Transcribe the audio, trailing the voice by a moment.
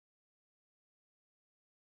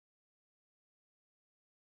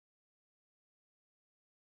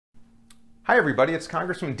Hi everybody, it's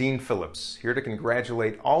Congressman Dean Phillips, here to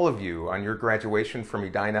congratulate all of you on your graduation from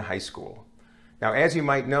Edina High School. Now, as you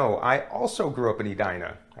might know, I also grew up in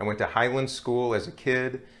Edina. I went to Highland School as a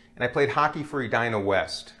kid, and I played hockey for Edina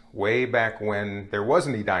West, way back when there was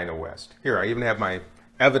an Edina West. Here, I even have my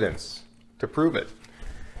evidence to prove it.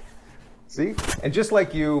 See? And just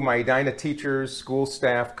like you, my Edina teachers, school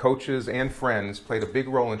staff, coaches, and friends played a big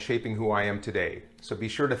role in shaping who I am today. So be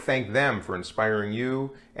sure to thank them for inspiring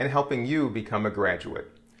you and helping you become a graduate.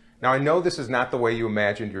 Now, I know this is not the way you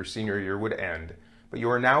imagined your senior year would end, but you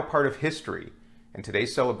are now part of history, and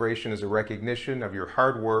today's celebration is a recognition of your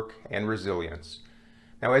hard work and resilience.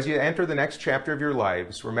 Now, as you enter the next chapter of your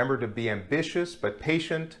lives, remember to be ambitious but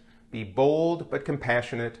patient, be bold but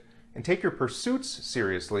compassionate, and take your pursuits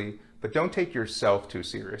seriously, but don't take yourself too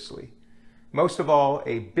seriously. Most of all,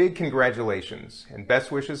 a big congratulations and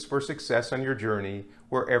best wishes for success on your journey,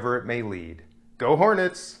 wherever it may lead. Go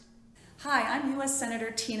Hornets! Hi, I'm U.S.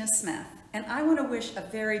 Senator Tina Smith, and I want to wish a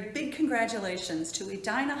very big congratulations to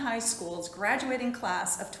Edina High School's graduating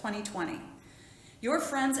class of 2020. Your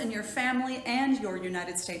friends and your family and your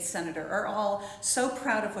United States Senator are all so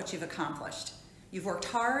proud of what you've accomplished. You've worked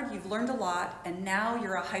hard, you've learned a lot, and now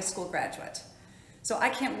you're a high school graduate. So I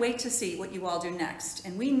can't wait to see what you all do next,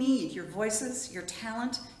 and we need your voices, your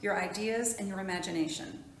talent, your ideas, and your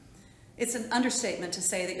imagination. It's an understatement to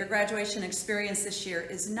say that your graduation experience this year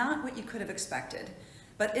is not what you could have expected,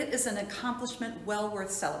 but it is an accomplishment well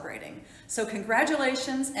worth celebrating. So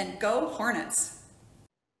congratulations and go Hornets!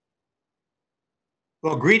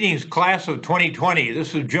 Well, greetings, class of 2020.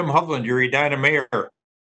 This is Jim Hovland, your Edina mayor.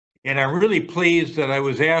 And I'm really pleased that I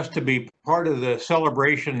was asked to be part of the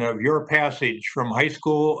celebration of your passage from high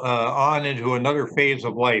school on into another phase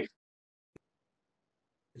of life.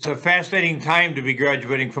 It's a fascinating time to be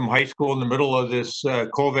graduating from high school in the middle of this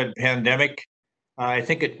COVID pandemic. I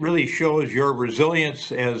think it really shows your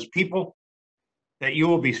resilience as people, that you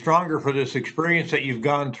will be stronger for this experience that you've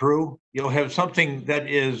gone through. You'll have something that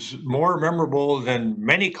is more memorable than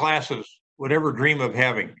many classes would ever dream of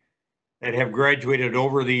having, that have graduated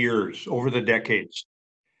over the years, over the decades.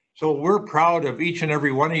 So we're proud of each and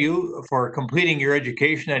every one of you for completing your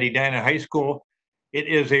education at Edina High School. It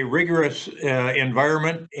is a rigorous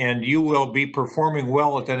environment, and you will be performing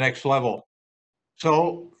well at the next level.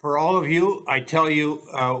 So for all of you, I tell you,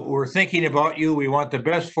 we're thinking about you. We want the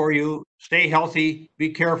best for you. Stay healthy, be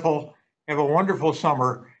careful, have a wonderful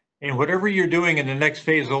summer, and whatever you're doing in the next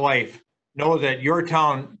phase of life, know that your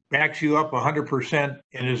town backs you up 100%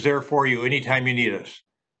 and is there for you anytime you need us.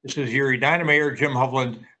 This is your Edina Mayor, Jim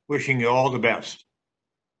Hovland, wishing you all the best.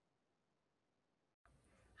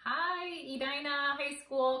 Hi, Edina High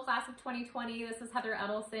School, class of 2020. This is Heather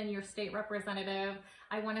Edelson, your state representative.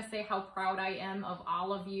 I want to say how proud I am of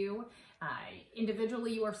all of you.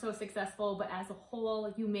 Individually, you are so successful, but as a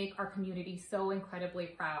whole, you make our community so incredibly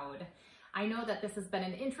proud. I know that this has been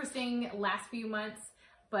an interesting last few months,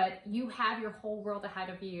 but you have your whole world ahead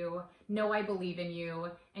of you. Know I believe in you,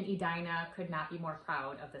 and Edina could not be more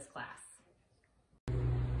proud of this class.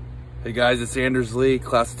 Hey guys, it's Anders Lee,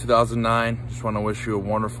 class of 2009. Just want to wish you a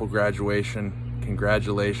wonderful graduation.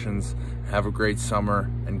 Congratulations, have a great summer,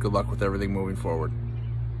 and good luck with everything moving forward.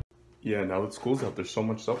 Yeah, now that school's out, there's so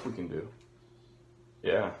much stuff we can do.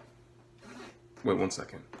 Yeah. Wait 1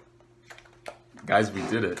 second. Guys, we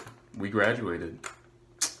did it. We graduated.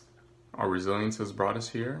 Our resilience has brought us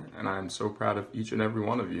here, and I am so proud of each and every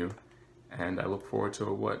one of you. And I look forward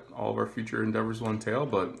to what all of our future endeavors will entail.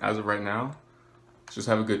 But as of right now, let's just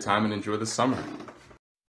have a good time and enjoy the summer.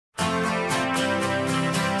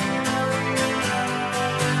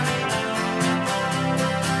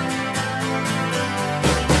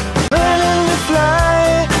 Learning to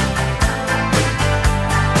fly,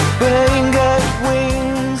 but I ain't got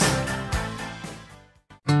wings.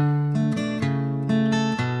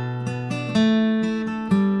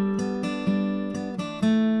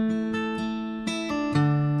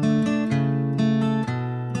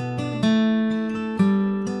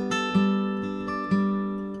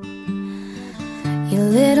 Your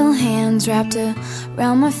little hands wrapped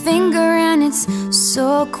around my finger, and it's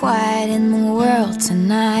so quiet in the world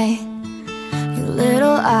tonight. Your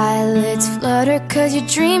little eyelids flutter 'cause you're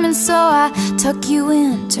dreaming, so I tuck you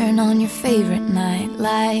in, turn on your favorite night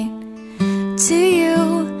light. To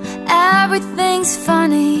you, everything's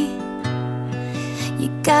funny. You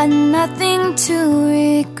got nothing to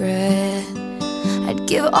regret. I'd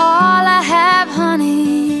give all I have,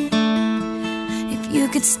 honey, if you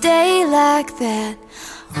could stay like that.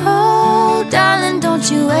 Oh, darling, don't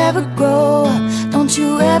you ever grow up, don't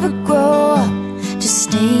you ever grow up, just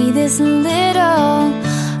stay this little.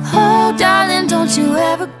 Oh, darling, don't you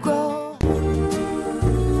ever grow up.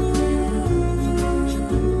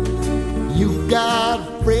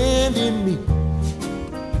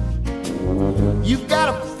 You've got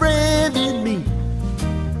a friend in me.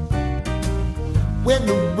 When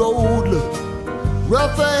the road looks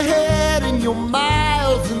rough ahead and you're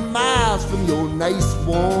miles and miles from your nice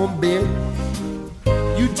warm bed,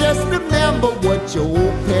 you just remember what your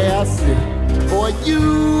old past said. Boy,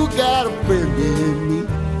 you got a friend in me.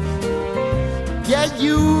 Yeah,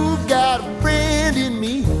 you got a friend in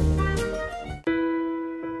me.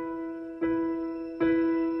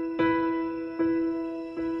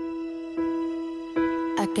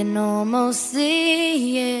 I can almost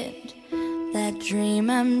see it, that dream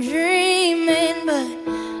I'm dreaming, but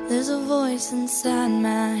there's a voice inside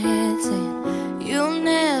my head saying you'll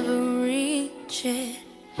never reach it.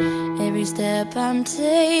 Every step I'm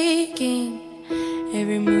taking,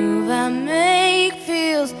 every move I make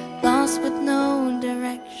feels lost with no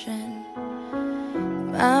direction.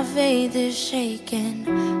 My faith is shaken,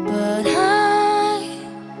 but I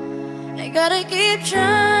gotta keep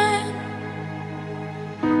trying.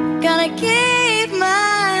 Gotta keep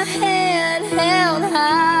my head held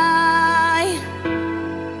high.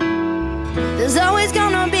 There's always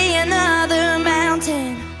gonna be another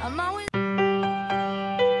mountain. I'm always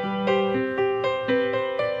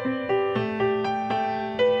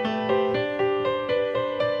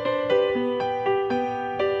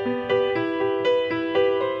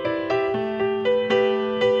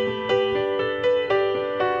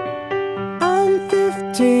I'm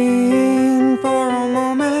 15 for a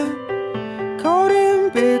moment, caught in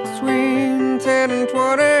between 10 and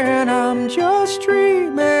 20, and I'm just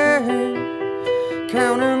dreaming,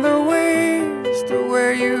 counting the ways to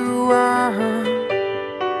where you are.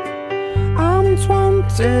 I'm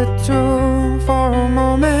 22 for a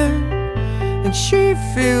moment, and she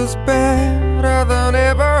feels better than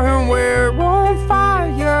ever, and we're on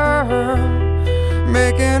fire,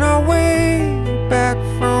 making our way back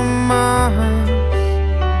from Mars.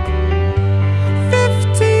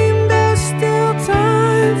 15, there's still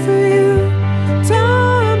time for you,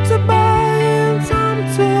 time to buy and time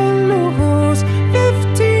to lose.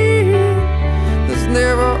 15, there's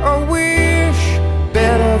never a wish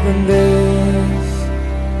better than this,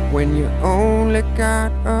 when you only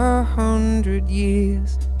got 100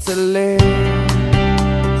 years to live.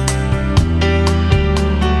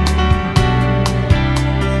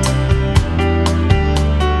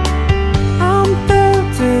 I'm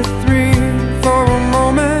 33 for a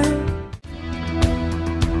moment.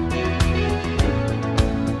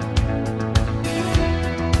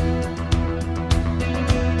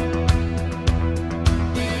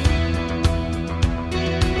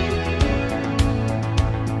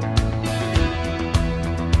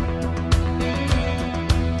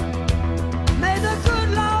 May the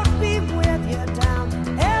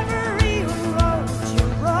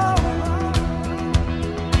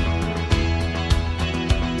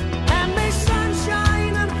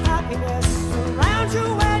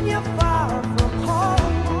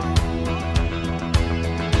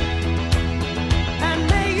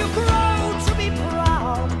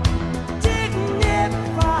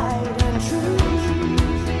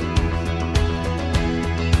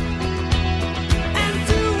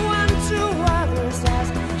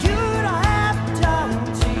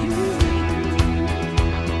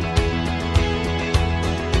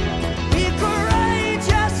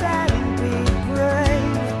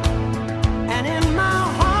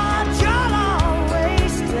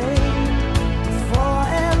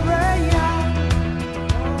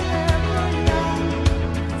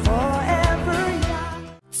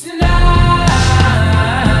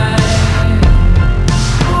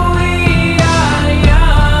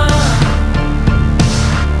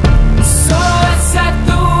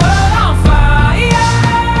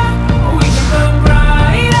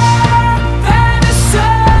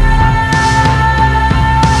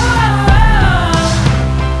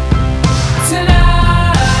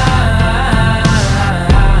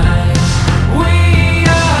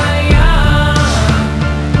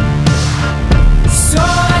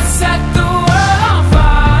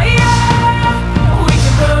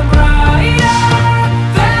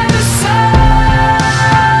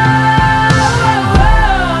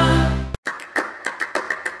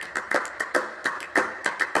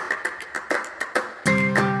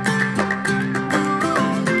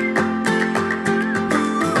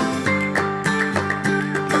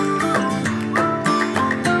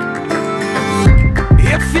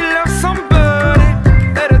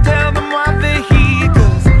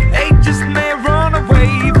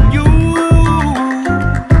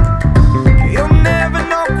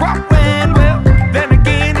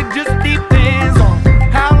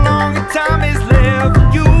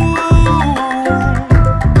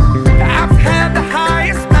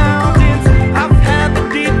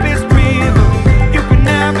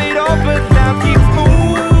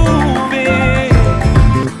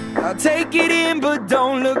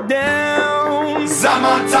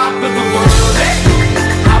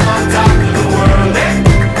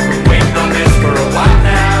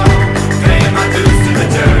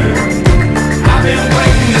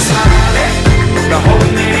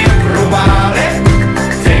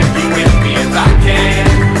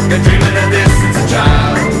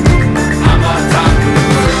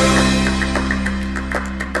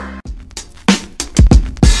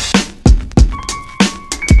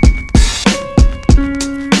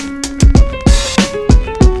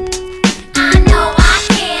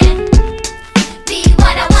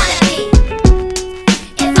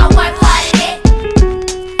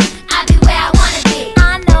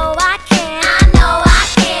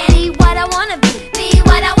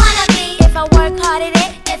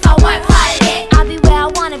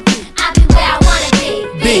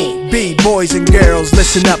boys and girls,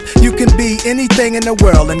 listen up. You can be anything in the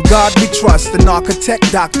world, and God we trust. An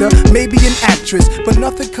architect, doctor, maybe an actress, but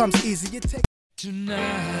nothing comes easy.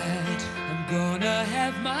 Tonight, I'm gonna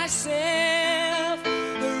have myself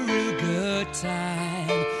a real good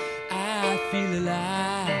time. I feel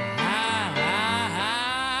alive,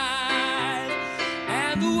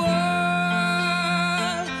 and the world,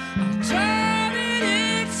 I'll turn it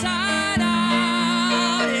inside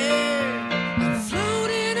out. Yeah. I'm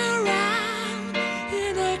floating around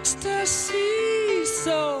in ecstasy,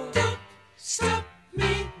 so don't stop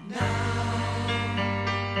me now.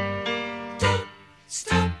 Don't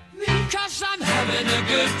stop me, 'cause I'm having a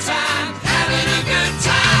good time, having a good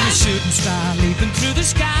time. I'm a shooting star leaping through the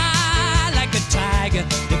sky like a tiger,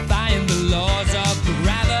 defying the laws of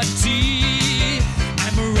gravity.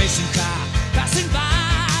 I'm a racing car passing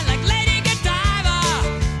by like Lady Godiva.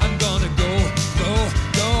 I'm gonna go, go,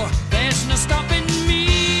 go. There's no stopping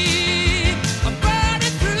me. I'm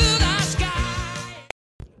burning through the sky.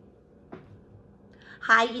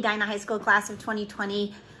 Hi, Edina High School class of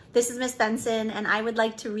 2020. This is Miss Benson, and I would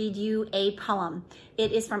like to read you a poem.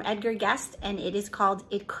 It is from Edgar Guest, and it is called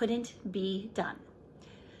It Couldn't Be Done.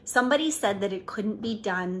 Somebody said that it couldn't be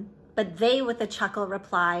done, but they with a chuckle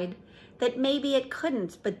replied that maybe it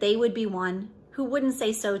couldn't, but they would be one who wouldn't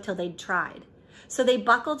say so till they'd tried. So they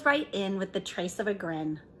buckled right in with the trace of a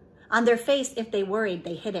grin. On their face, if they worried,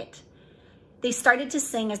 they hid it. They started to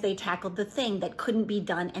sing as they tackled the thing that couldn't be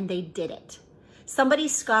done, and they did it. Somebody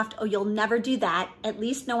scoffed, oh, you'll never do that. At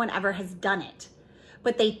least no one ever has done it.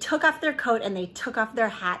 But they took off their coat and they took off their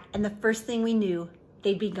hat, and the first thing we knew,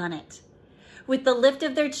 they'd begun it. With the lift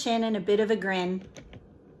of their chin and a bit of a grin,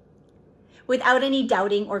 without any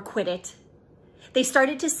doubting or quit it, they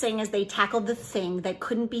started to sing as they tackled the thing that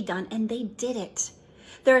couldn't be done, and they did it.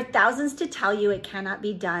 There are thousands to tell you it cannot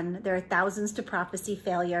be done. There are thousands to prophesy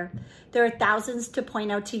failure. There are thousands to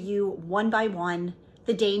point out to you one by one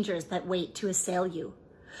the dangers that wait to assail you.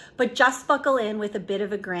 But just buckle in with a bit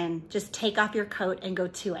of a grin. Just take off your coat and go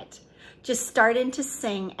to it. Just start in to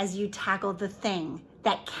sing as you tackle the thing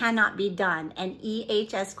that cannot be done. And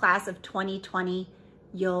EHS class of 2020,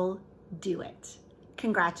 you'll do it.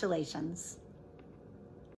 Congratulations.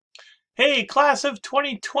 Hey, class of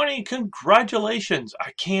 2020, congratulations.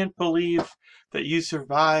 I can't believe that you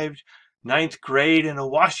survived 9th grade and a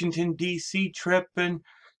Washington, D.C. trip, and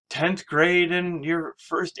 10th grade and your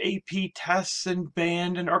first AP tests and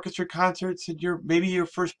band and orchestra concerts, and maybe your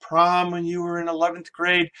first prom when you were in 11th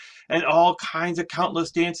grade, and all kinds of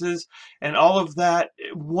countless dances and all of that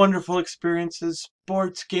wonderful experiences,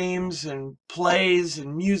 sports games and plays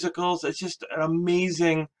and musicals. It's just an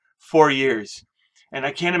amazing 4 years. And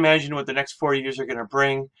I can't imagine what the next 4 years are going to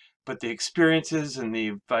bring, but the experiences and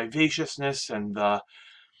the vivaciousness and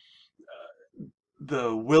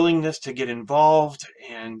the willingness to get involved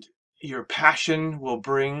and your passion will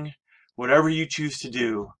bring whatever you choose to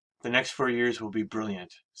do. The next 4 years will be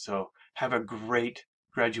brilliant. So have a great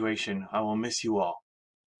graduation. I will miss you all.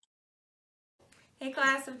 Hey,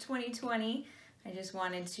 class of 2020. I just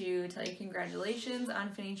wanted to tell you congratulations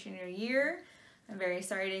on finishing your year. I'm very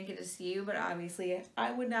sorry I didn't get to see you, but obviously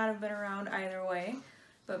I would not have been around either way.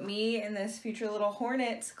 But me and this future little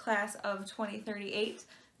Hornets class of 2038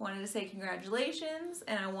 wanted to say congratulations,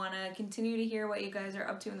 and I want to continue to hear what you guys are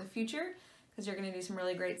up to in the future, because you're going to do some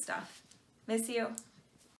really great stuff. Miss you.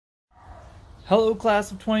 Hello, class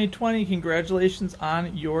of 2020. Congratulations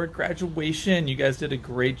on your graduation. You guys did a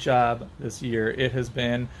great job this year. It has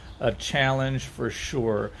been a challenge for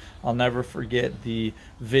sure. I'll never forget the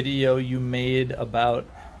video you made about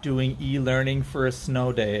doing e-learning for a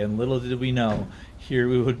snow day, and little did we know, here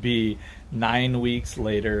we would be 9 weeks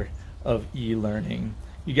later of e-learning.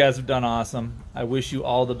 You guys have done awesome. I wish you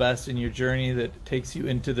all the best in your journey that takes you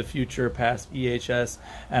into the future past EHS,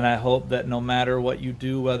 and I hope that no matter what you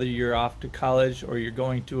do, whether you're off to college or you're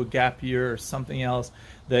going to a gap year or something else,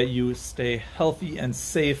 that you stay healthy and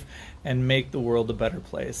safe and make the world a better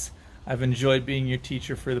place. I've enjoyed being your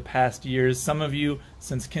teacher for the past years, some of you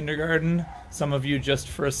since kindergarten, some of you just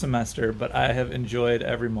for a semester, but I have enjoyed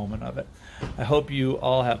every moment of it. I hope you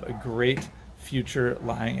all have a great future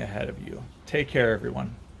lying ahead of you. Take care,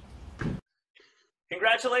 everyone.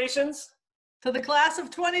 Congratulations to the class of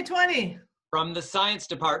 2020. From the science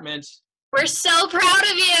department. We're so proud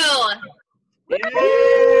of you. Yay!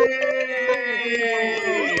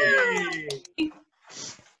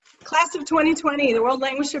 Class of 2020, the World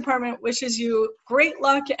Language Department wishes you great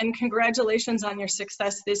luck and congratulations on your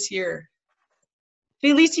success this year.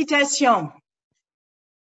 Felicitations.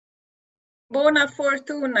 Buona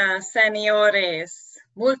fortuna, seniores.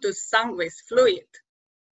 Multus sanguis fluit.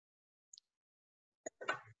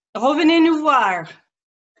 Revenez nous voir.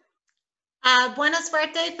 Buena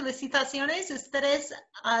suerte, felicitaciones. Ustedes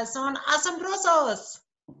son asombrosos.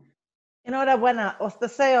 Enhorabuena, os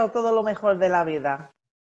deseo todo lo mejor de la vida.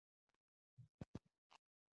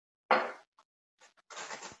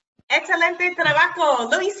 Excelente trabajo,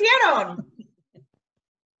 lo hicieron.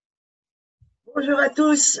 Bonjour à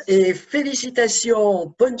tous et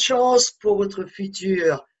félicitations. Bonne chance pour votre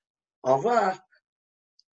futur. Au revoir.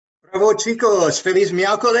 Bravo chicos, feliz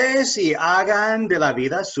miércoles y hagan de la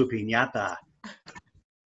vida su piñata.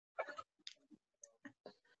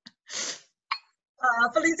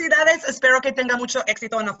 Felicidades, espero que tenga mucho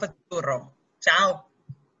éxito en el futuro. Chao.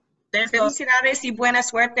 Felicidades y buena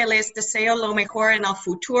suerte, les deseo lo mejor en el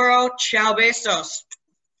futuro. Chao, besos.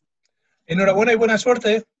 Enhorabuena y buena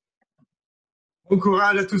suerte. Bon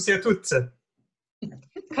courage à tous et à toutes.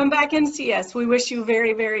 Come back and see us. We wish you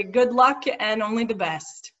very, very good luck and only the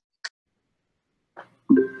best.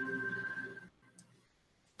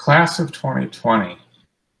 Class of 2020.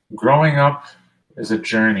 Growing up is a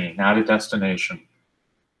journey, not a destination.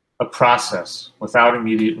 A process without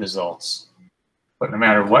immediate results. But no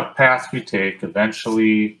matter what path we take,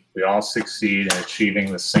 eventually we all succeed in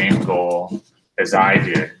achieving the same goal as I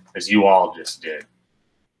did, as you all just did.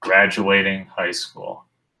 Graduating high school.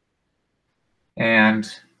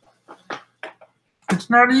 And it's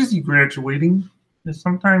not easy graduating.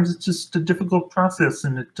 Sometimes it's just a difficult process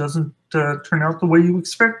and it doesn't turn out the way you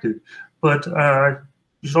expected. But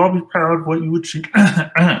you should all be proud of what you achieved.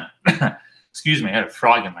 Excuse me, I had a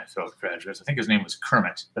frog in my throat, graduates. I think his name was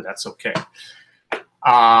Kermit, but that's okay.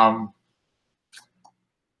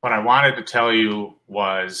 What I wanted to tell you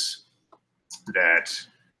was that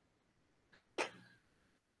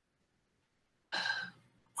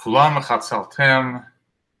כולם חצלתם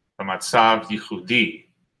במצב ייחודי.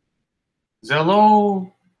 זה לא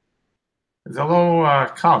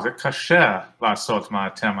קל, זה קשה לעשות מה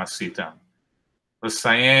אתם עשיתם.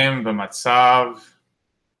 לסיים במצב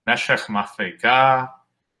משך מפלגה,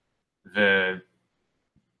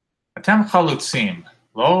 ואתם חלוצים,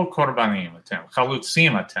 לא קורבנים אתם,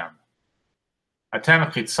 חלוצים אתם. אתם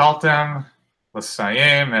חיצלתם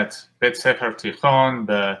לסיים את בית ספר תיכון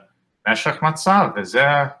במשך מצב, וזה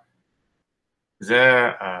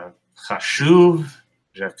חשוב,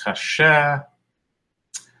 זה קשה.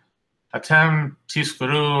 אתם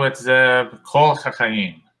תזכרו את זה בכל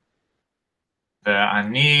החיים.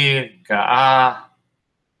 ואני גאה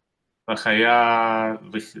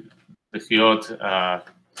לחיות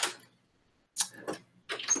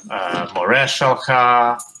מורה שלך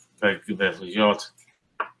ולהיות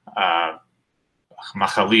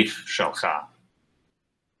מחליף שלך.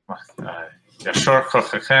 ישר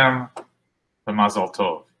כוחכם ומזל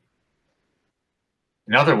טוב.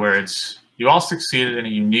 In other words, you all succeeded in a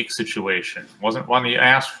unique situation. It wasn't one that you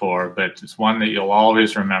asked for, but it's one that you'll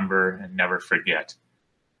always remember and never forget.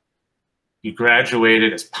 You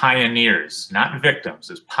graduated as pioneers, not victims,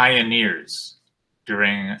 as pioneers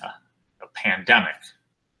during a pandemic.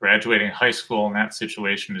 Graduating high school in that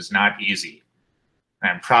situation is not easy.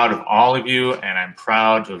 And I'm proud of all of you, and I'm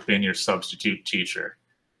proud to have been your substitute teacher.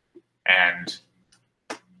 And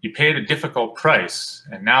you paid a difficult price,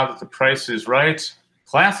 and now that the price is right,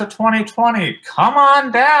 Class of 2020, come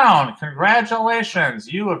on down.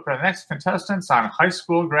 Congratulations. You are the next contestants on high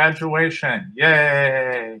school graduation.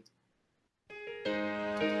 Yay.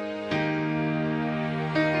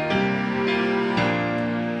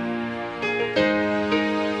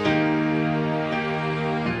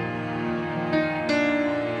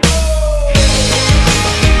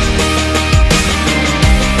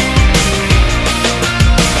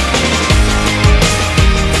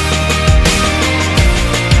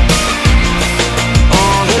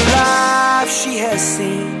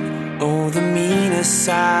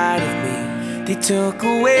 Side of me, they took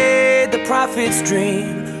away the prophet's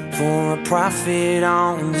dream for a prophet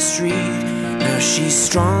on the street. Now she's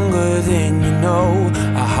stronger than you know,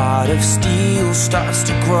 a heart of steel starts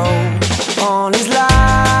to grow. All his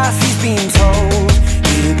life he's been told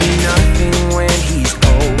he'll be nothing when he's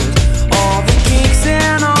old. All the kicks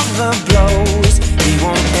and all the blows, he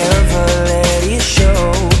won't ever let it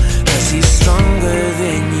show, 'cause he's stronger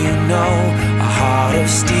than you know, a heart of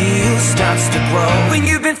steel starts to grow. When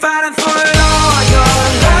you've been fighting for it all your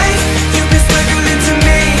life, you've been struggling to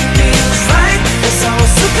make things right. That's how a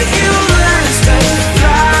superhero learns to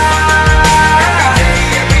fly.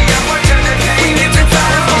 When you've been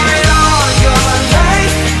fighting for it all your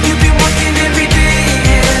life, you've been working every day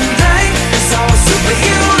and night. That's how a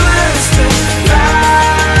superhero learns to fly.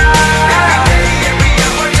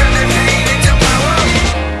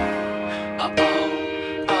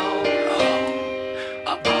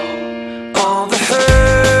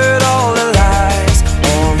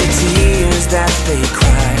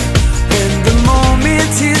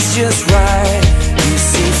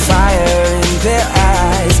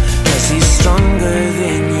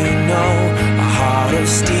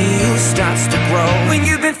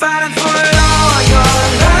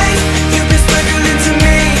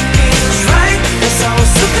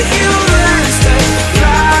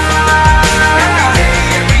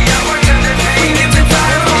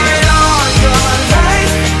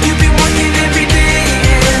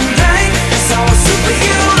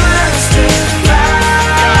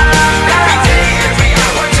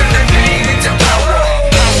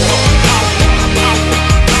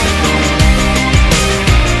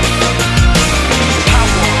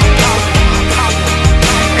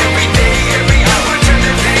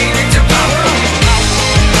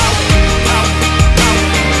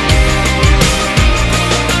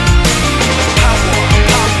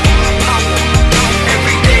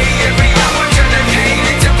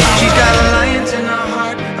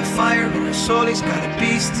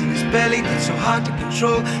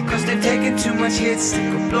 control, cause they've taken too much hits to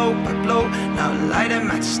go blow by blow. Now light them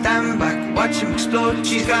at stand back, watch him explode.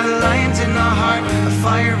 She's got lions in her heart, a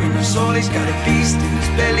fire in her soul. He's got a beast in his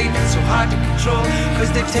belly that's so hard to control,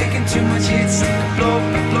 cause they've taken too much hits to go blow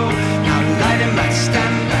by blow. Now light them at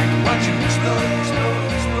stand back, watch him explode, explode,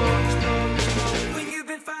 explode, explode, explode. When you've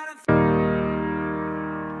been fighting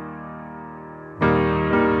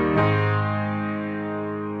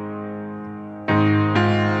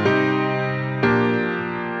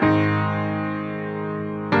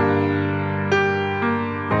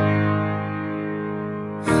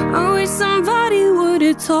I wish somebody would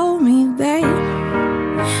have told me, babe,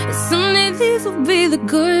 someday these will be the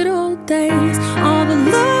good old days. All the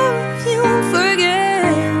love you won't forget,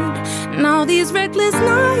 and all these reckless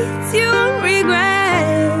nights you won't regret.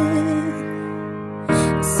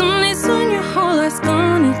 Someday soon your whole life's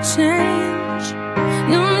gonna change.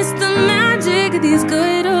 You'll miss the magic of these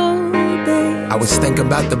good old days. I was thinking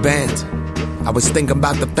about the band, I was thinking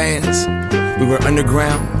about the fans. We were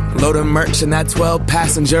underground, loading merch in that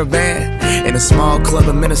 12-passenger van, in a small club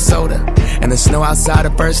in Minnesota, and the snow outside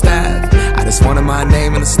of First Ave. I just wanted my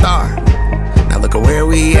name and a star. Now look at where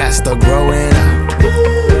we at, still growing up,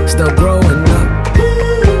 still growing up.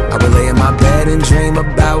 I would lay in my bed and dream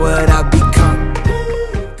about what I've become.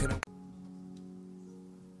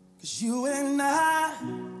 Cause you and I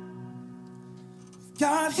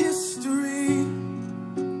got history.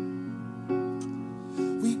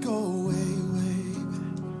 We go way, way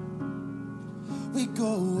back. We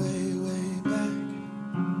go way, way back.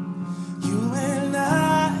 You and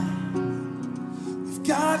I, we've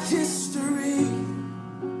got history.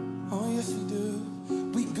 Oh yes we do.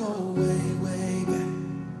 We go way, way back.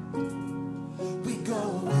 We go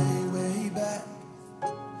way, way back.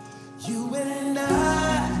 You and I,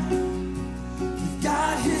 we've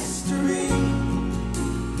got history.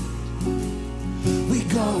 We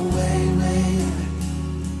go way, way back.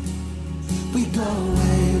 We go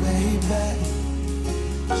way, way back.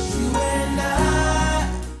 You and I,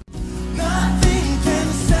 nothing can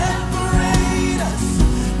separate us.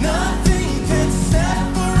 Nothing can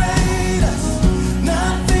separate us.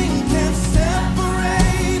 Nothing can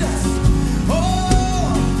separate us.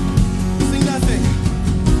 Oh, sing nothing.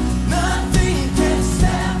 Nothing can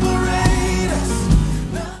separate us.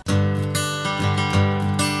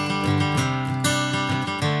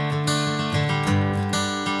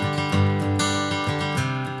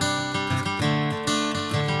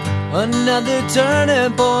 Another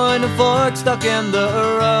turning point, a fork stuck in the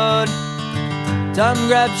road. Time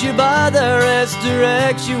grabs you by the wrist,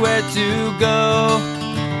 directs you where to go.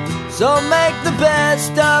 So make the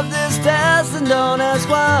best of this test and don't ask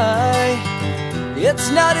why. It's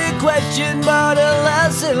not a question but a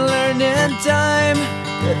lesson learned in time.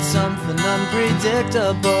 It's something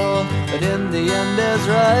unpredictable, but in the end is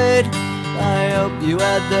right. I hope you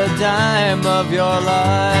had the time of your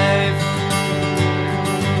life.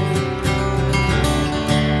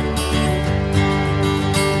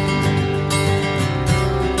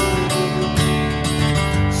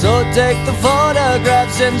 So take the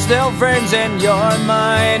photographs and still frames in your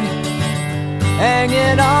mind,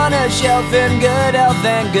 hanging on a shelf in good health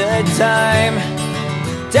and good time.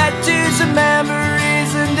 Tattoos of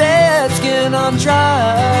memories and dead skin on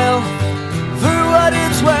trial. For what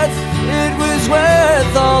it's worth, it was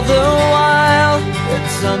worth all the while.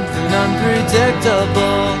 It's something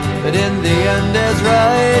unpredictable, but in the end is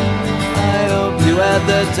right. I hope you had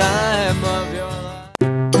the time of your life.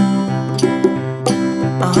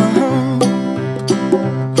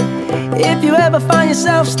 If you ever find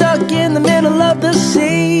yourself stuck in the middle of the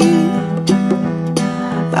sea,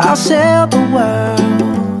 I'll sail the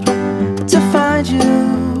world to find you.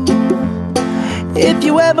 If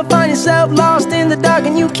you ever find yourself lost in the dark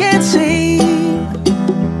and you can't see,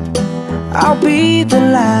 I'll be the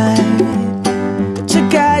light to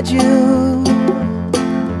guide you.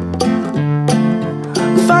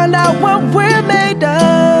 Find out what we're made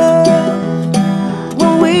of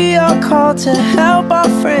when we are called to help our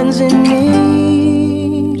friends in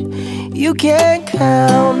need. You can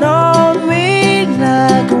count on me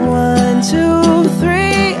like 1, 2,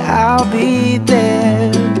 3, I'll be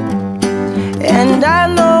there. And I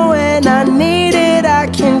know when I need it, I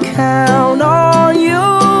can count on you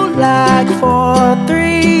like 4,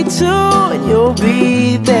 3, 2, and you'll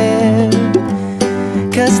be there.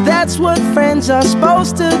 Cause that's what friends are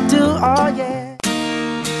supposed to do, oh yeah.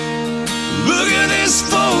 Look at this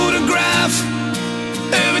photograph.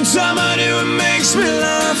 Every time I do it makes me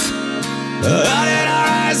laugh. How did our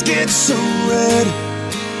eyes get so red?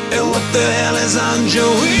 And what the hell is on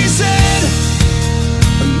Joey's head?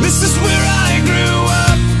 This is where I grew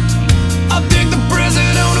up. I think the prison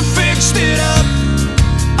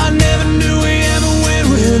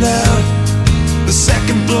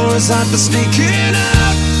was hot for sneaking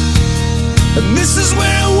out. And this is where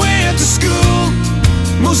I went to school.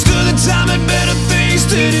 Most of the time had better things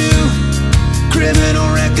to do. Criminal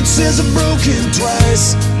record says I've broken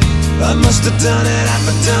twice. I must have done it half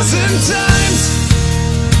a dozen times.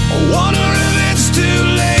 I wonder if it's too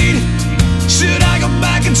late. Should I go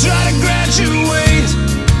back and try to graduate?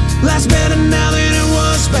 Life's better now than it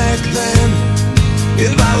was back then.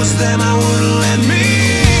 If I was them, I wouldn't let me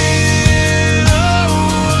in.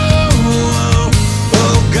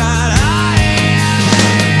 Oh God,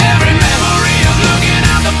 every memory of looking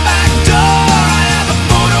out the back door. I have a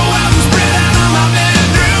photo album spread out on my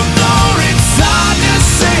bedroom floor. It's hard to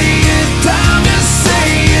say it, time to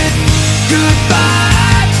say it.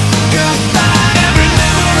 Goodbye, goodbye. Every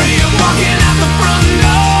memory of walking out the front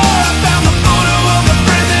door. I found the photo of the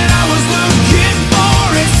friend that I was looking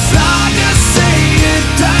for. It's hard to say it,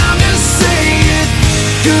 time to say it.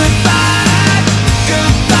 Goodbye,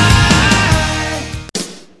 goodbye.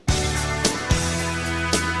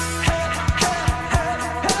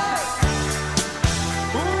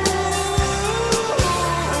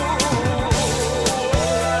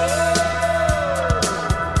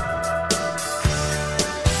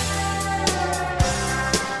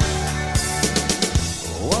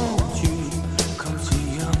 Won't you come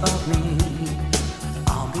see about me?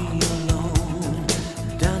 I'll be alone,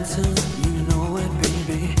 dancing, you know it,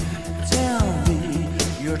 baby. Tell me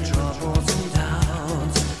your troubles and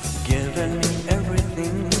doubts, giving me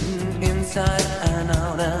everything inside and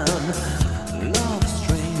out. And love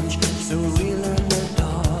strange, so real in the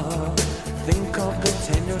dark. Think of the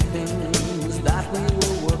tender things that we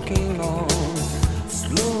were working on.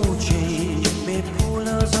 Slow change may pull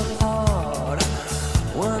us apart.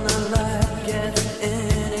 When the light gets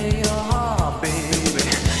into your heart, baby,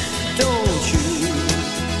 don't you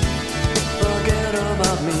forget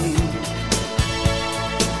about me.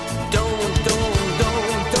 Don't you.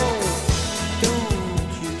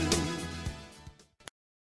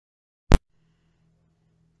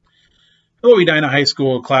 Hello, Edina High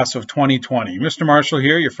School class of 2020. Mr. Marshall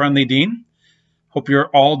here, your friendly dean. Hope you're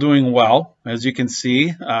all doing well. As you can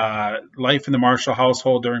see, life in the Marshall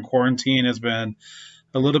household during quarantine has been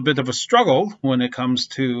a little bit of a struggle when it comes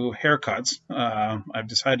to haircuts. I've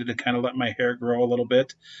decided to kind of let my hair grow a little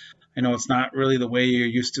bit. I know it's not really the way you're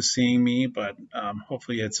used to seeing me, but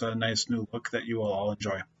hopefully it's a nice new look that you will all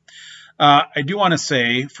enjoy. I do want to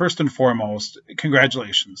say, first and foremost,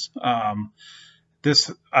 congratulations.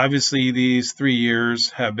 Obviously, these 3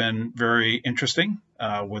 years have been very interesting,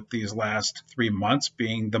 with these last 3 months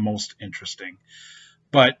being the most interesting.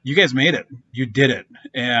 But you guys made it. You did it.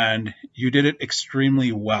 And you did it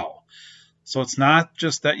extremely well. So it's not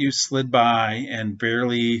just that you slid by and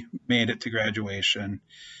barely made it to graduation.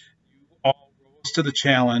 You all rose to the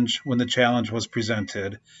challenge when the challenge was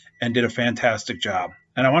presented and did a fantastic job.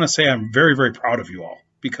 And I want to say I'm very, very proud of you all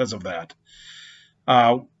because of that.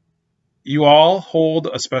 You all hold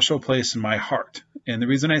a special place in my heart. And the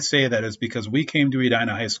reason I say that is because we came to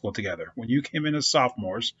Edina High School together. When you came in as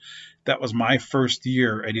sophomores, that was my first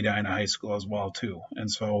year at Edina High School as well, too.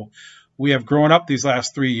 And so we have grown up these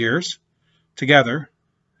last 3 years together,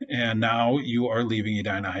 and now you are leaving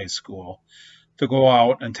Edina High School to go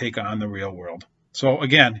out and take on the real world. So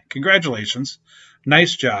again, congratulations.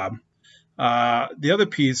 Nice job. The other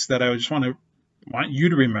piece that I just want you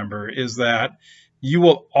to remember is that you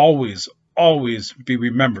will always, always be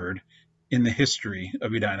remembered in the history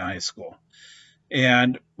of Edina High School.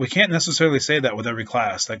 And we can't necessarily say that with every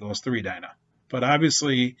class that goes through Edina. But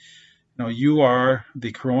obviously, you are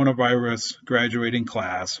the coronavirus graduating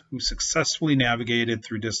class who successfully navigated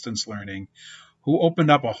through distance learning, who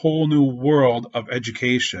opened up a whole new world of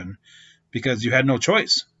education because you had no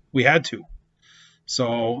choice. We had to.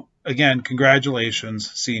 So again,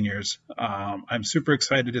 congratulations, seniors. I'm super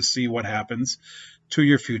excited to see what happens to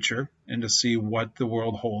your future and to see what the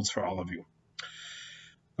world holds for all of you.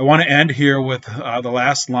 I want to end here with the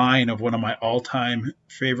last line of one of my all-time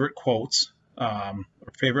favorite quotes, or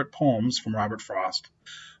favorite poems from Robert Frost.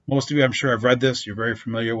 Most of you, I'm sure, have read this. You're very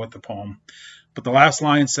familiar with the poem. But the last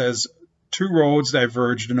line says, "Two roads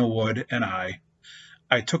diverged in a wood, and I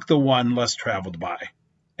took the one less traveled by,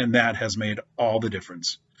 and that has made all the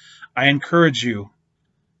difference." I encourage you,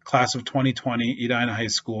 class of 2020 Edina High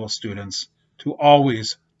School students, to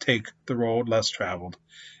always take the road less traveled.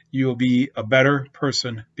 You will be a better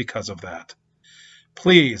person because of that.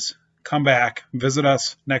 Please come back, visit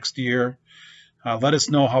us next year. Let us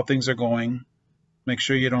know how things are going. Make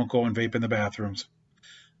sure you don't go and vape in the bathrooms.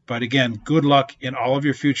 But again, good luck in all of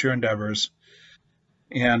your future endeavors.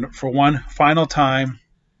 And for one final time,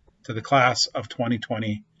 to the class of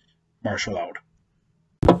 2020, Marshall out.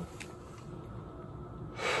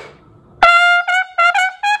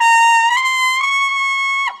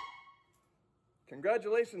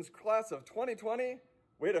 Congratulations, class of 2020.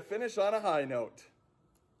 Way to finish on a high note.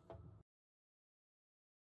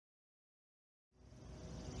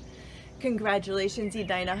 Congratulations,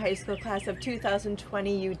 Edina High School class of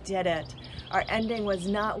 2020, you did it. Our ending was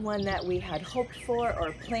not one that we had hoped for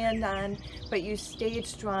or planned on, but you stayed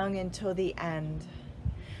strong until the end.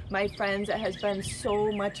 My friends, it has been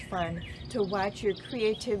so much fun to watch your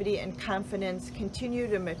creativity and confidence continue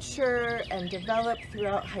to mature and develop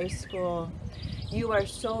throughout high school. You are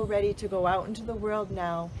so ready to go out into the world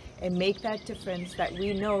now and make that difference that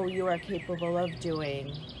we know you are capable of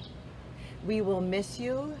doing. We will miss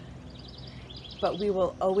you, but we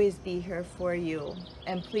will always be here for you.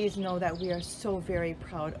 And please know that we are so very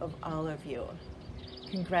proud of all of you.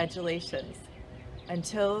 Congratulations.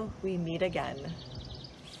 Until we meet again.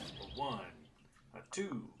 1,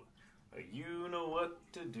 2, you know what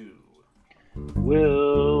to do.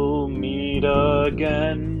 We'll meet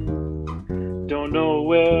again. Don't know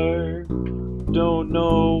where, don't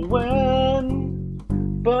know when,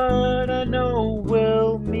 but I know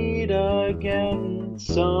we'll meet again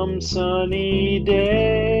some sunny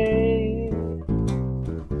day.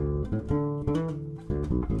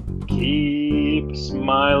 Keep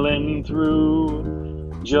smiling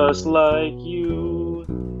through, just like you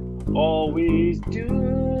always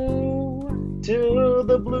do, till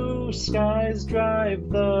the blue skies drive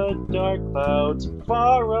the dark clouds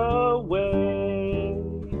far away.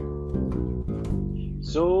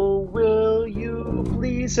 So will you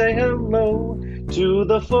please say hello to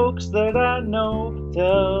the folks that I know?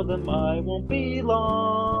 Tell them I won't be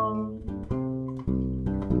long.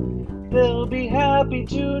 They'll be happy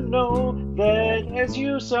to know that as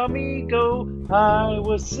you saw me go, I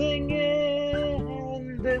was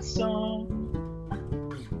singing this song.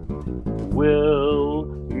 We'll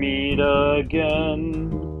meet again.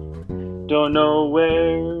 Don't know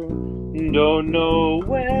where, don't know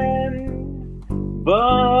when,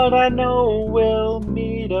 but I know we'll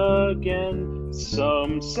meet again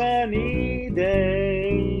some sunny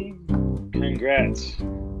day. Congrats,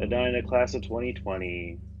 Edina class of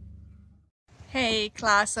 2020. Hey,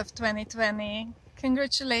 class of 2020.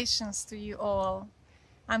 Congratulations to you all.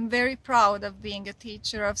 I'm very proud of being a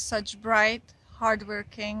teacher of such bright,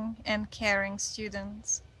 hardworking, and caring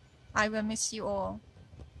students. I will miss you all.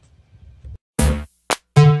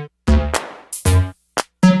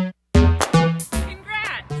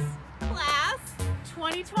 Congrats, class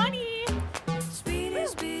 2020. Speedy,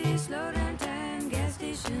 speedy, slow down time. Gas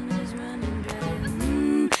station is running dry.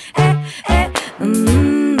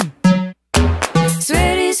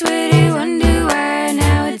 Sweaty, sweaty, wonder why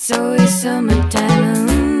now it's always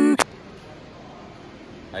summertime.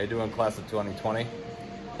 How you doing, class of 2020?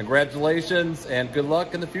 Congratulations and good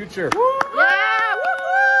luck in the future. Yeah,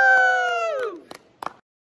 woo-hoo!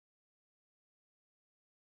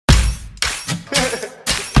 1,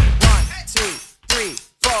 2, 3,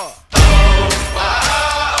 4.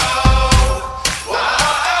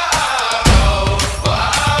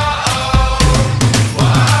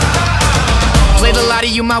 Played a lot of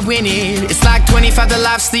you might win it. It's like 25 the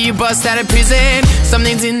lives that you bust out of prison.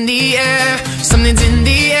 Something's in the air, something's in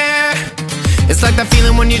the air. It's like that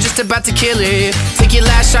feeling when you're just about to kill it. Take your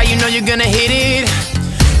last shot, you know you're gonna hit it.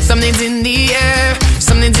 Something's in the air,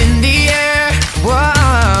 something's in the air. Whoa.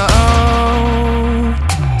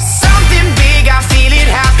 Something big, I feel it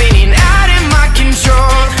happening out of my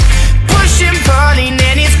control. Pushing, pulling,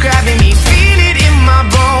 and it's grabbing me. Feel it in my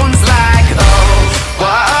bones like, oh,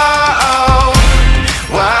 whoa.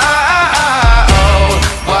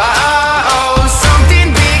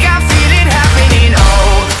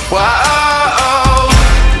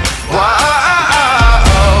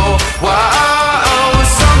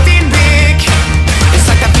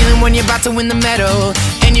 To win the medal,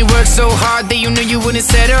 and you worked so hard that you knew you wouldn't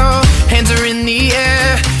settle. Hands are in the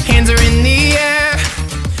air, hands are in the air.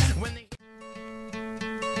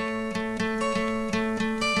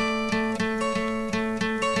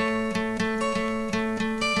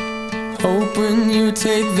 Hope when you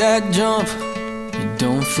take that jump, you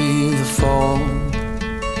don't feel the fall.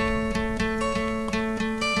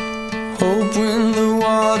 Hope when the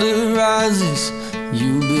water rises,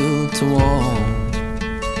 you build a wall.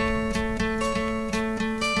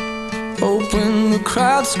 Hope when the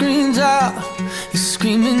crowd screams out, you're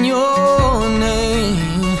screaming your name.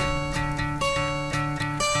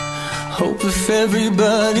 Hope if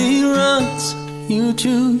everybody runs, you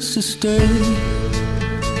choose to stay.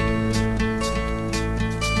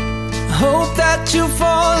 Hope that you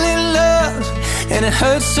fall in love and it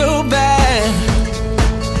hurts so bad.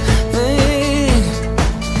 Hey,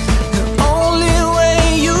 the only way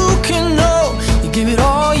you can know, you give it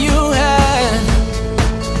all you had.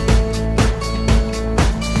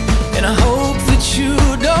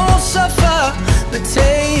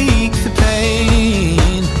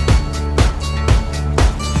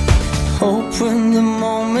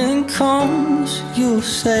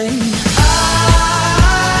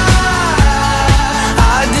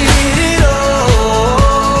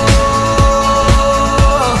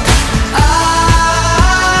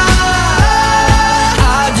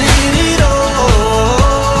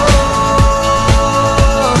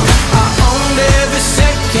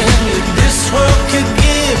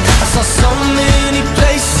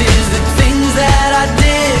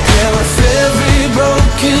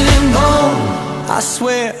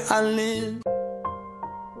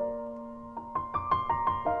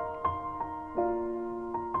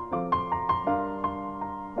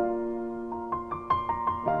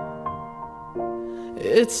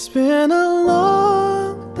 It's been a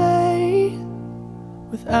long day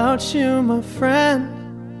without you, my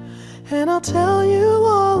friend, and I'll tell you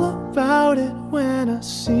all about it when I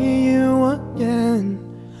see you again.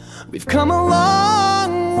 We've come a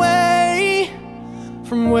long way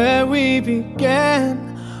from where we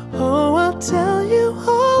began. Oh, I'll tell you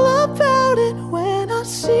all about it when I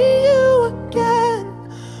see you again.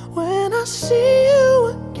 When I see you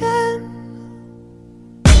again.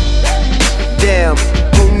 Damn,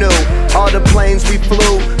 who knew? All the planes we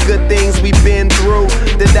flew, good things we've been through,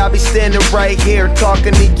 that I'll be standing right here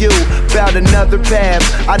talking to you about another path.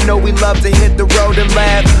 I know we love to hit the road and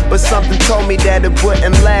laugh, but something told me that it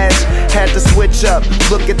wouldn't last. Had to switch up,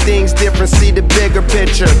 look at things different, see the bigger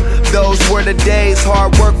picture. Those were the days,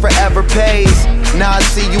 hard work forever pays. Now I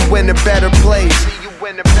see you in a better place.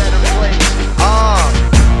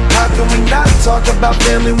 How can we not talk about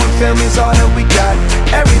family when family's all that we got?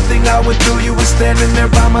 Everything I went through, you were standing there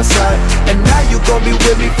by my side, and now you gon' be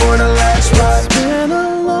with me for the last ride. It's been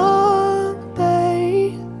a long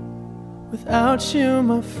day without you,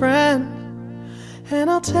 my friend,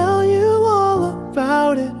 and I'll tell you all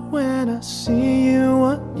about it when I see you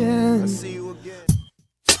again.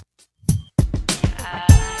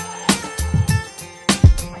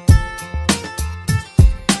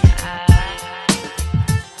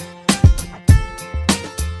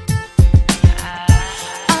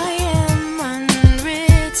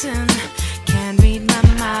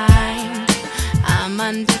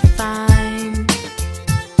 Undefined.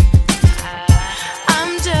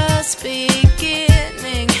 I'm just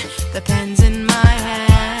beginning, the pen's in my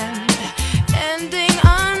hand, ending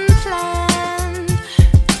unplanned.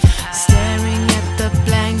 Staring at the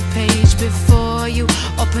blank page before you,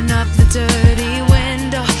 open up the dirty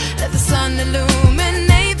window, let the sun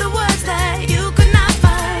illuminate the words that you could not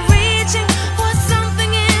find. Reaching for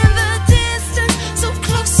something in the distance, so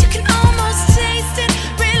close you can almost taste it.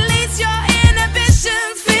 Release your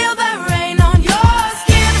feel the rain on your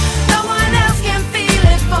skin. No one else can feel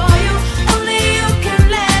it for you. Only you can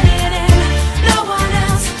let it in. No one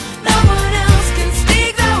else can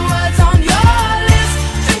speak the words on your lips.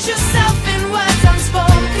 Drench yourself in words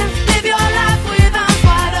unspoken. Live your life with arms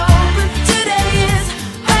wide open. Today is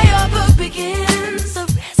where your book begins. The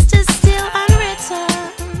rest is still unwritten.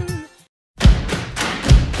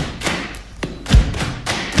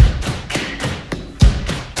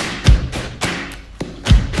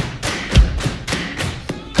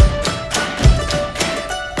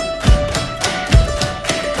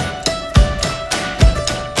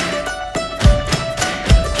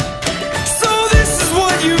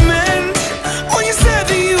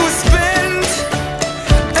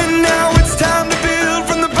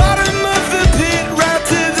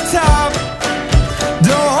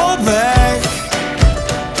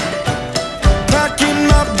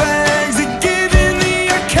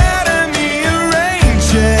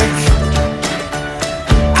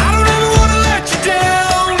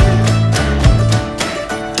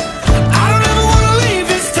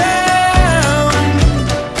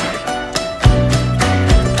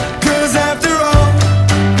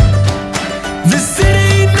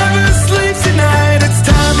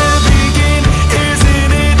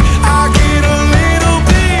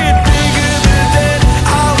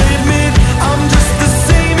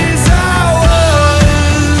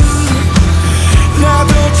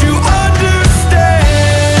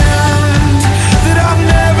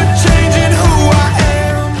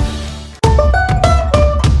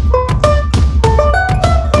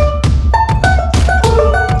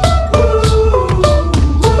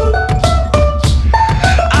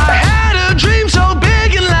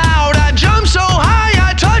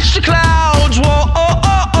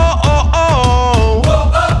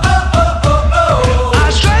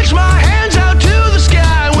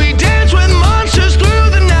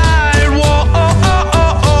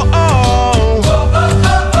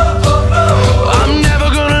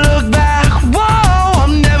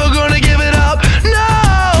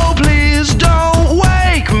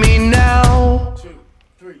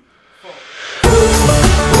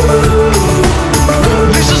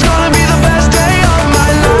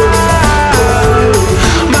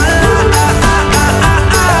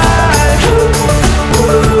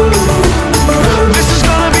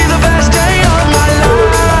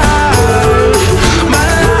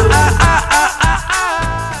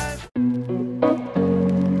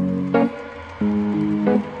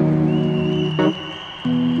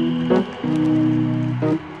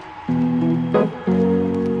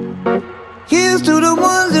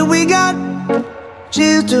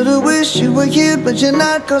 Cheers to the wish you were here, but you're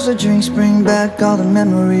not. Cause the drinks bring back all the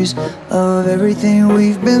memories of everything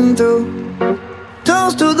we've been through.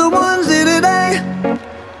 Toast to the ones here today.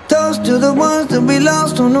 Toast to the ones that we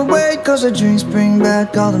lost on the way. Cause the drinks bring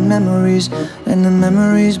back all the memories, and the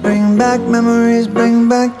memories bring back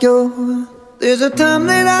your. There's a time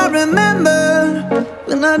that I remember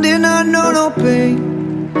when I did not know no pain,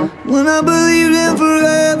 when I believed in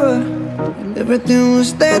forever and everything would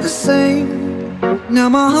stay the same. Now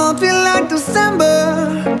my heart feel like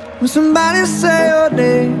December when somebody say your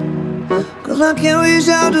name. Cause I can't reach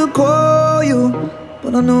out to call you,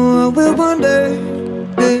 but I know I will one day.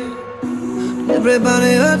 Yeah.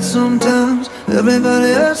 Everybody hurts sometimes,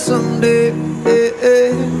 everybody hurts someday. Yeah,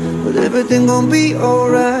 yeah. But everything gon' be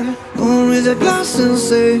alright. Gonna raise a glass and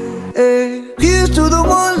say, hey. Here's to the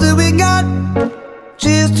ones that we got.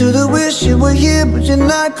 Cheers to the wish you were here but you're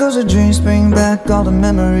not. Cause the drinks bring back all the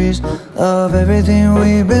memories of everything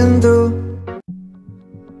we've been through.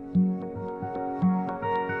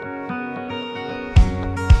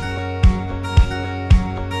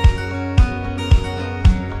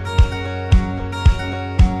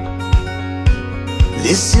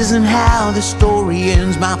 This isn't how the story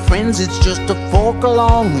ends, my friends, it's just a fork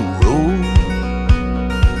along the road.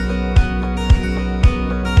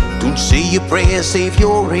 Don't say your prayers, save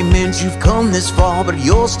your amens. You've come this far, but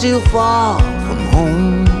you're still far from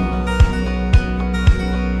home.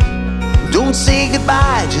 Don't say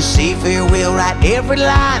goodbye, just say farewell. Write every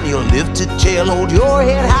line you'll live to tell. Hold your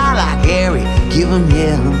head high like Harry, give 'em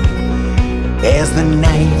hell. As the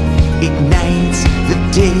night ignites the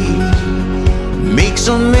day, make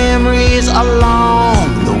some memories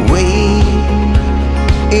along the way.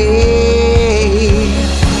 Hey.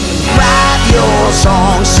 Write your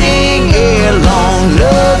song, sing along,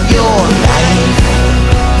 love your life.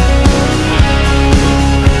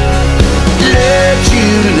 Learn to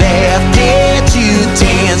laugh, dare to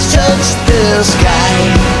dance, touch the sky.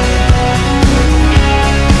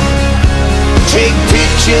 Take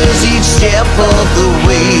pictures each step of the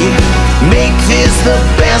way. Make this the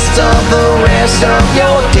best of the rest of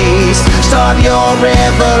your days. Start your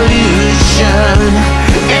revolution,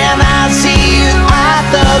 and I'll see you at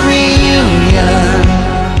the reunion.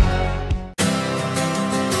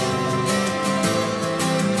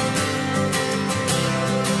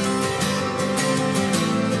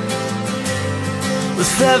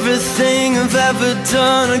 With everything I've ever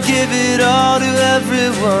done, I give it all to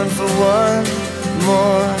everyone for one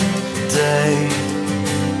more day.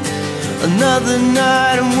 Another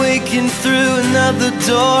night I'm waking through, another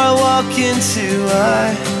door I walk into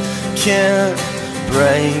I can't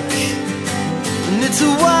break. And it's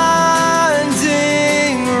a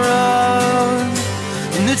winding road,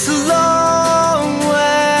 and it's a long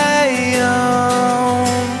way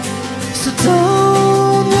home. So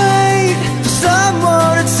don't wait for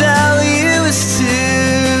someone to tell you it's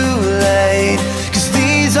too late, 'cause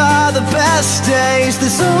these are the best days.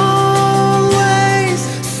 There's always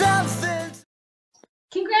something.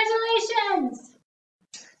 Congratulations!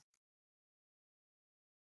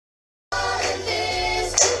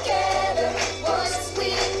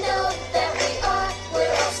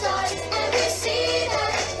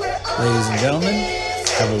 Ladies and gentlemen,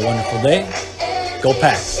 have a wonderful day. Go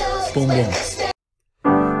Pack. Boom, boom.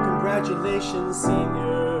 Congratulations,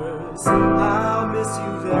 seniors. I'll miss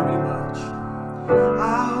you very much.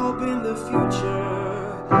 I hope in the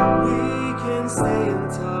future we can stay in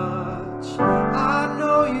touch. I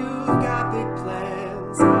know you've got big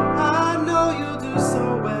plans. I know you'll do so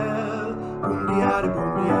well. Boom de boom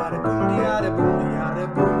de boom de boom de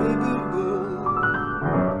boom boom boom.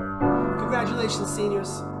 Congratulations,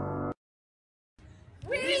 seniors.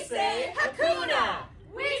 We say Hakuna!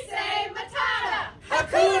 We say Matata!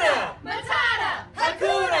 Hakuna! Matata!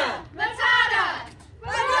 Hakuna! Matata!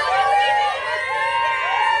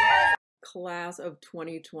 Class of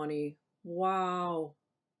 2020. Wow,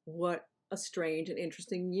 what a strange and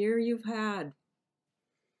interesting year you've had.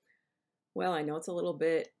 Well, I know it's a little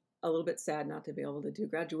bit sad not to be able to do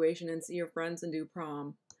graduation and see your friends and do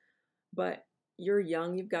prom, but you're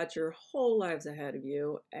young, you've got your whole lives ahead of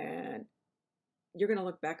you, and you're going to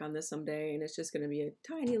look back on this someday and it's just going to be a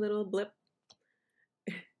tiny little blip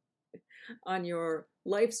on your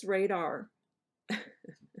life's radar.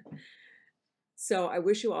 So I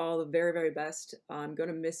wish you all the very, very best. I'm going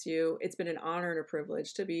to miss you. It's been an honor and a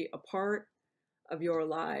privilege to be a part of your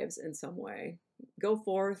lives in some way. Go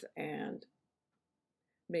forth and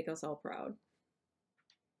make us all proud.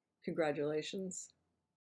 Congratulations.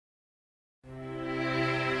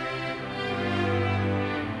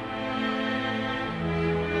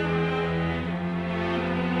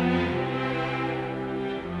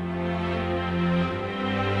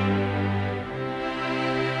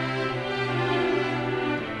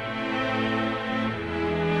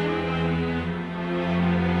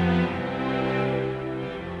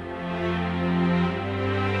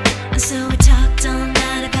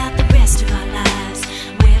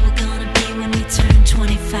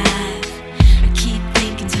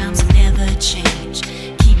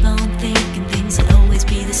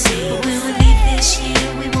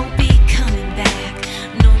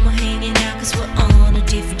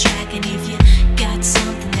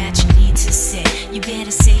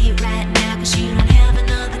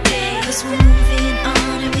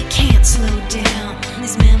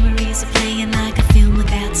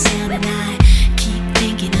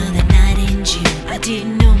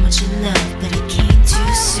 love, but it came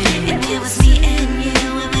too soon. And it was me and you,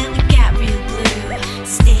 and when we got real blue,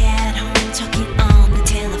 stay at home talking on the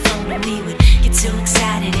telephone, and we would get so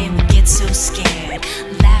excited and we'd get so scared,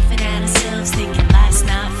 laughing at ourselves, thinking life's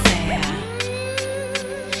not fair.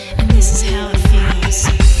 And this is how it feels.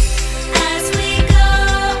 As we go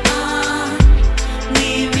on, we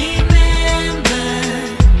remember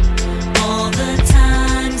all the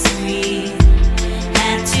times we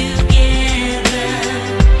had together.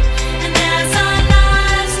 And as our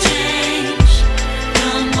lives change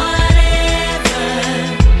from whatever,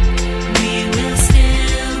 we will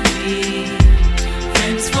still be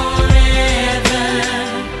friends forever.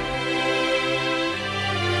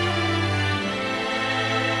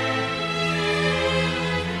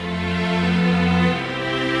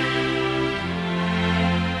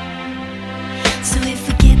 So if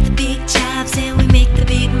we get the big jobs and we make the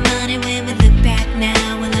big money, when we look back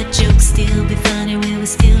now, will our jokes still be funny? Will we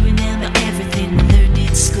still remember everything we learned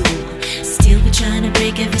in school? Still be trying to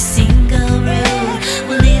break every single rule?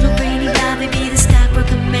 Will little brainy Bobby be the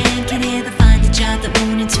stockbroker man? Can he ever find a job that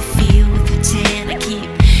won't interfere with the tan? I keep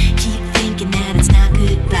thinking that it's not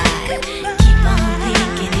goodbye. Keep on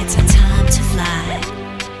thinking it's our time to fly.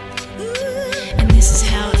 And this is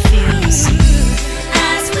how it feels.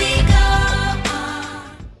 As we go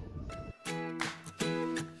on.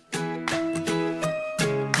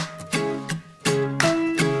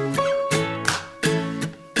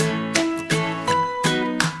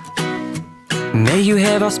 May you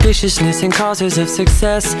have auspiciousness and causes of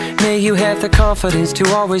success. May you have the confidence to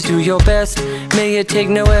always do your best. May you take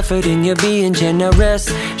no effort in your being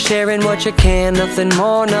generous, sharing what you can, nothing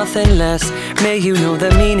more, nothing less. May you know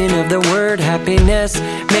the meaning of the word happiness.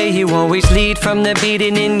 May you always lead from the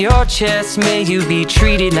beating in your chest. May you be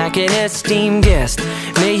treated like an esteemed guest.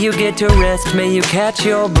 May you get to rest, may you catch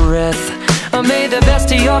your breath. May the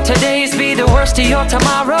best of your todays be the worst of your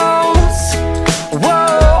tomorrows. Whoa.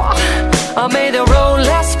 May the road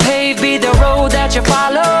less paved be the road that you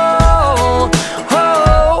follow.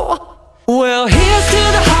 Oh. Well, here's to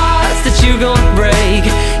the hearts that you're gonna break.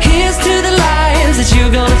 Here's to the lives that you're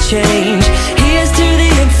gonna change. Here's to the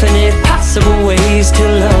infinite possible ways to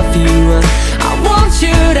love you. I want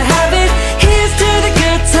you to have it. Here's to the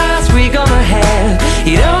good times we're gonna have.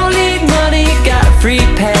 You don't need money, you got a free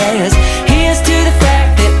pass. Here's to the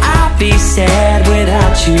fact that I'll be sad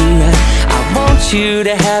without you. I want you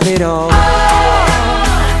to have it all. I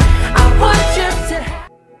want you to have.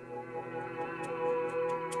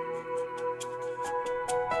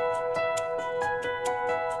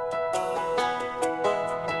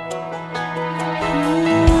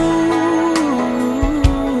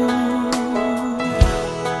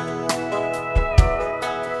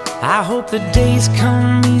 I hope the days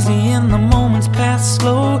come easy and the moments pass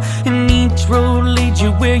slow, and each road leads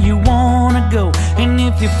you where you wanna go. And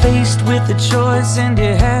if you're faced with a choice and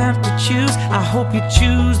you have to choose, I hope you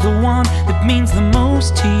choose the one that means the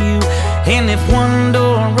most to you. And if one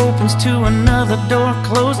door opens to another door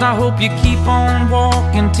closed, I hope you keep on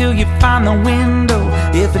walking till you find the window.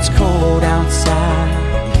 If it's cold outside,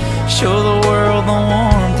 show the world the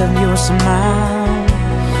warmth of your smile.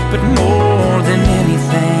 But more than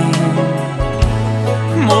anything,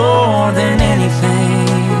 more than anything,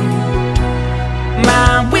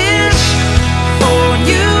 my wish for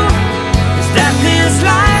you is that this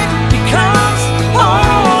life becomes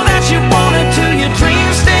all that you want it to. Your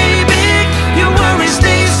dreams stay big, your worries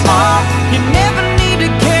stay small. You never need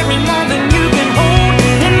to carry more than you can hold.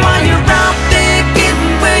 And while you're out there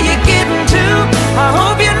getting where you're getting to, I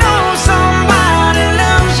hope you know somebody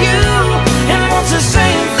loves you and wants the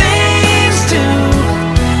same things too.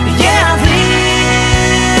 Yeah,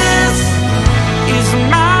 this is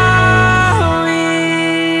my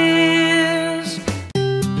wish.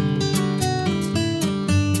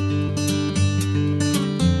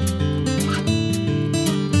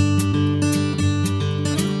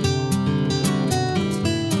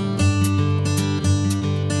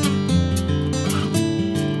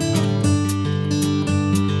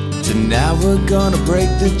 Tonight we're gonna break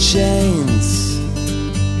the chains,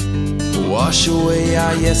 wash away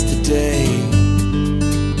our yesterday.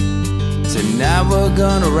 Tonight we're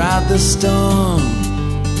gonna ride the storm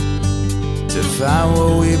to find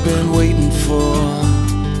what we've been waiting for.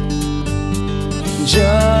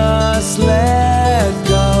 Just let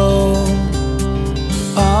go.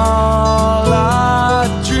 All our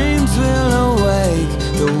dreams will awake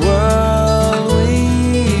the world we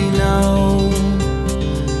know.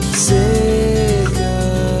 Say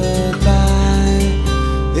goodbye.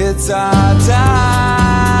 It's our time.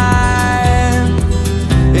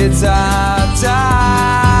 It's our time.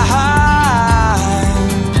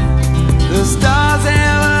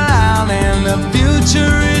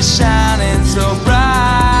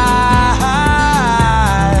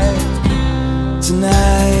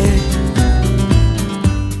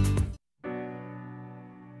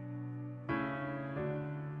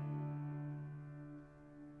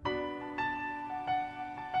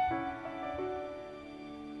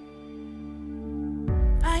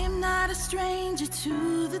 stranger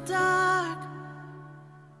to the dark.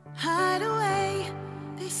 Hide away,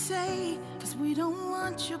 they say, 'cause we don't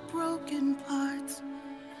want your broken parts.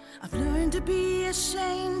 I've learned to be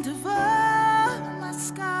ashamed of all my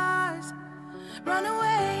scars. Run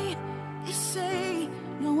away, they say,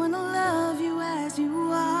 no one will love you as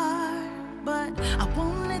you are. But I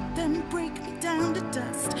won't let them break me down to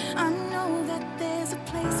dust. I know that there's a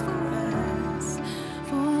place for us,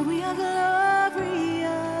 for we are glorious.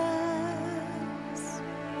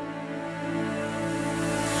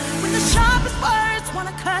 When the sharpest words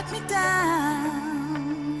wanna cut me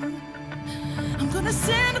down, I'm gonna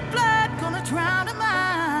send the blood, gonna drown them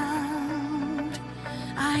out.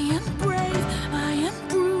 I am brave, I am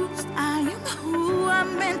bruised, I am who I'm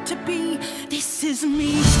meant to be. This is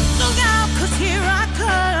me. Look out, 'cause here I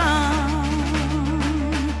come,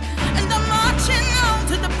 and I'm marching on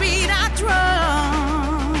to the beat I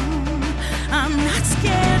drum. I'm not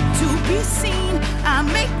scared to be seen, I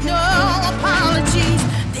make no apologies.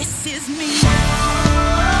 This is me.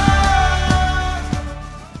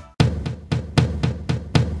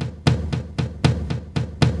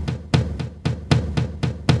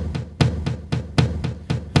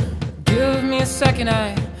 Give me a second,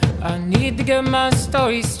 I need to get my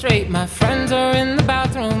story straight. My friends are in the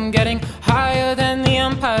bathroom getting higher than the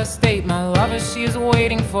Empire State. My lover, she is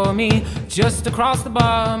waiting for me just across the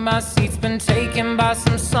bar. My seat's been taken by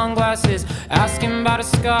some sunglasses, asking about a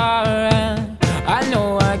scar. And I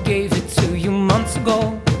know I gave it to you months ago.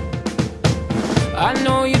 I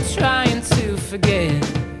know you're trying to forget,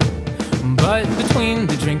 but between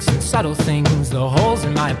the drinks and subtle things, the holes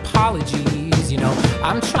in my apologies, you know,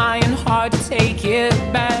 I'm trying hard to take it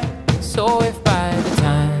back. So if by the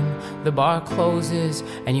time the bar closes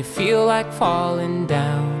and you feel like falling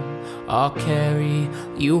down, I'll carry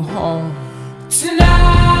you home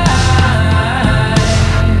tonight.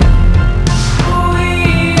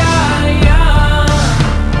 We are young,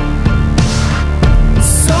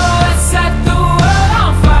 so let's set the world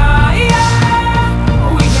on fire.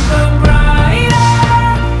 We can burn brighter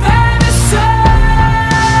than the sun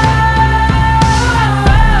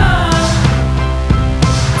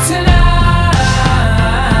tonight.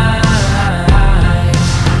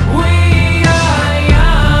 We are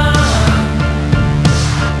young,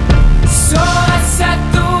 so let's set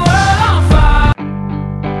the world on fire.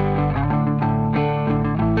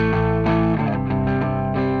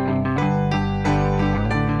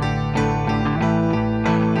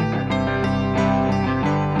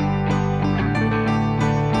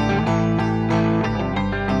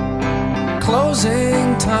 Closing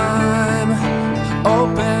time,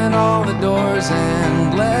 open all the doors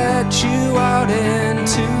and let you out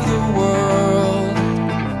into the world.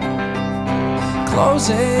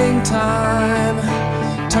 Closing time,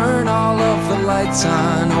 turn all of the lights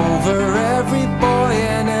on over every boy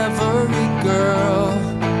and every girl.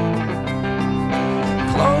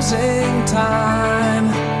 Closing time,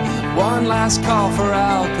 one last call for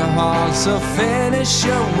alcohol, so finish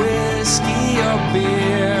your whiskey or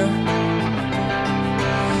beer.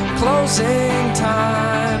 Closing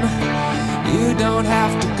time, you don't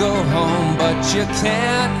have to go home, but you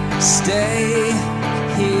can't stay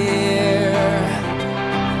here.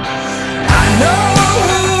 I know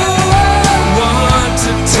who I want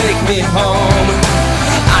to take me home.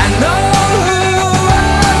 I know who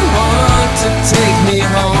I want to take me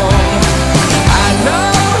home. I know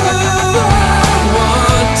who I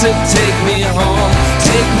want to take me home.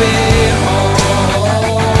 Take me home.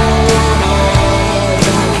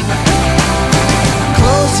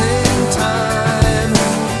 Closing time,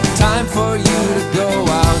 time for you to go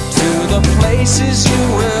out to the places you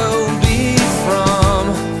will be from.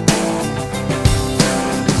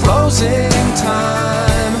 Closing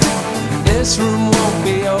time, this room won't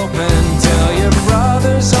be open till your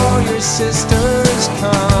brothers or your sisters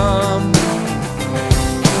come.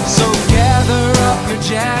 So gather up your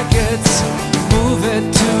jackets, move it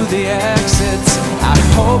to the exits. I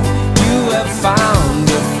hope you have found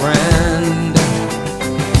a friend.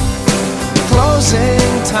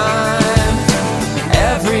 Closing time,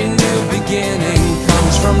 every new beginning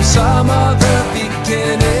comes from some other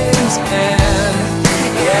beginning's end.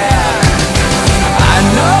 Yeah, I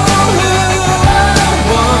know who I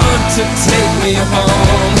want to take me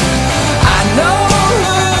home. I know who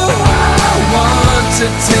I want to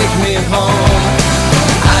take me home.